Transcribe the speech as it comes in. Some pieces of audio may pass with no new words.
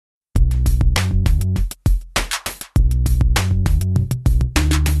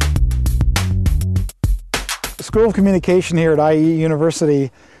School of Communication here at IE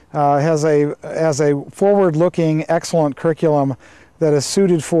University has a forward-looking, excellent curriculum that is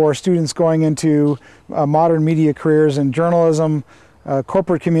suited for students going into modern media careers in journalism,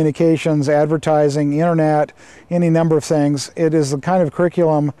 corporate communications, advertising, internet, any number of things. It is the kind of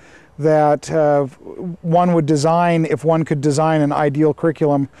curriculum that one would design if one could design an ideal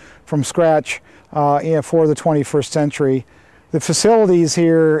curriculum from scratch for the 21st century. The facilities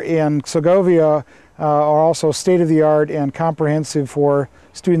here in Segovia are also state-of-the-art and comprehensive for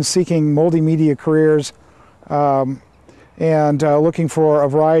students seeking multimedia careers and looking for a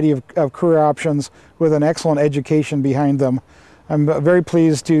variety of career options with an excellent education behind them. I'm very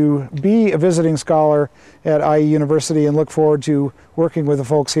pleased to be a visiting scholar at IE University and look forward to working with the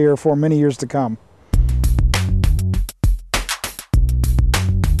folks here for many years to come.